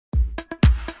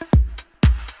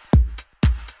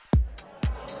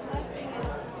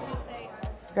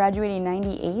Graduating in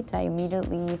 '98, I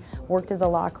immediately worked as a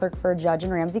law clerk for a judge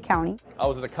in Ramsey County. I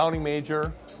was an accounting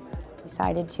major.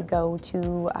 Decided to go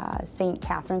to St.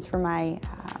 Catherine's for my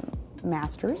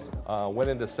master's. Went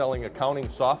into selling accounting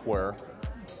software.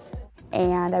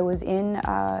 And I was in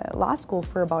law school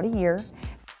for about a year.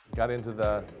 Got into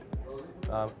the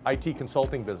IT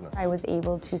consulting business. I was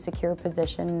able to secure a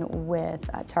position with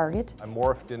Target. I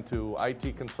morphed into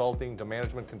IT consulting, to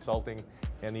management consulting,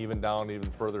 and even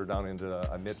further down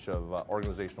into a niche of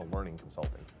organizational learning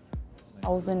consulting. In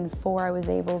 2004, I was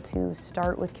able to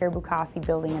start with Caribou Coffee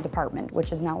building a department,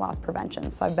 which is now loss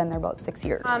prevention. So I've been there about 6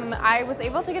 years. I was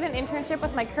able to get an internship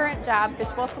with my current job,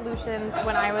 Fishbowl Solutions,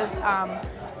 when I was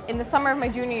in the summer of my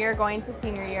junior year going to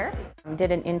senior year. I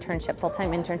did an internship,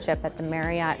 full-time internship at the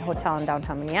Marriott Hotel in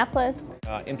downtown Minneapolis.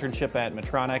 Internship at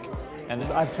Medtronic. And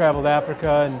I've traveled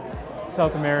Africa and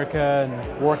South America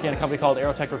and working at a company called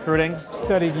Aerotech Recruiting.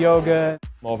 Studied yoga.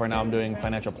 Over now I'm doing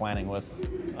financial planning with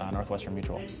Northwestern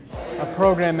Mutual. A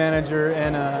program manager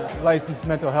and a licensed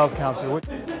mental health counselor.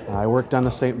 I worked on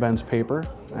the St. Ben's paper,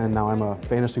 and now I'm a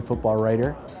fantasy football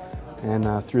writer.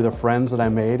 And through the friends that I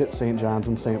made at St. John's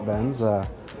and St. Ben's,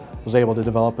 was able to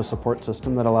develop a support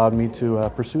system that allowed me to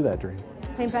pursue that dream.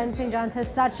 St. Ben's, St. John's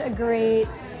has such a great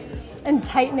and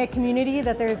tight-knit community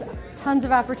that there's tons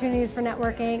of opportunities for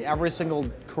networking. Every single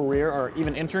career, or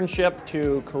even internship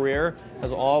to career,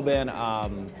 has all been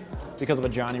because of a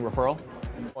Johnny referral.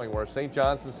 Where St.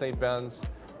 John's and St. Ben's,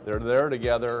 they're there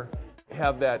together,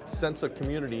 have that sense of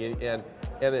community, and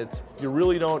you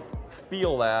really don't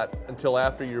feel that until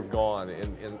after you've gone,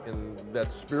 and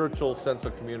that spiritual sense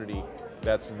of community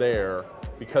that's there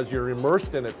because you're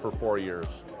immersed in it for 4 years.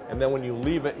 And then when you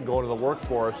leave it and go into the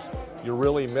workforce, you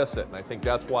really miss it. And I think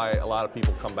that's why a lot of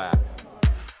people come back.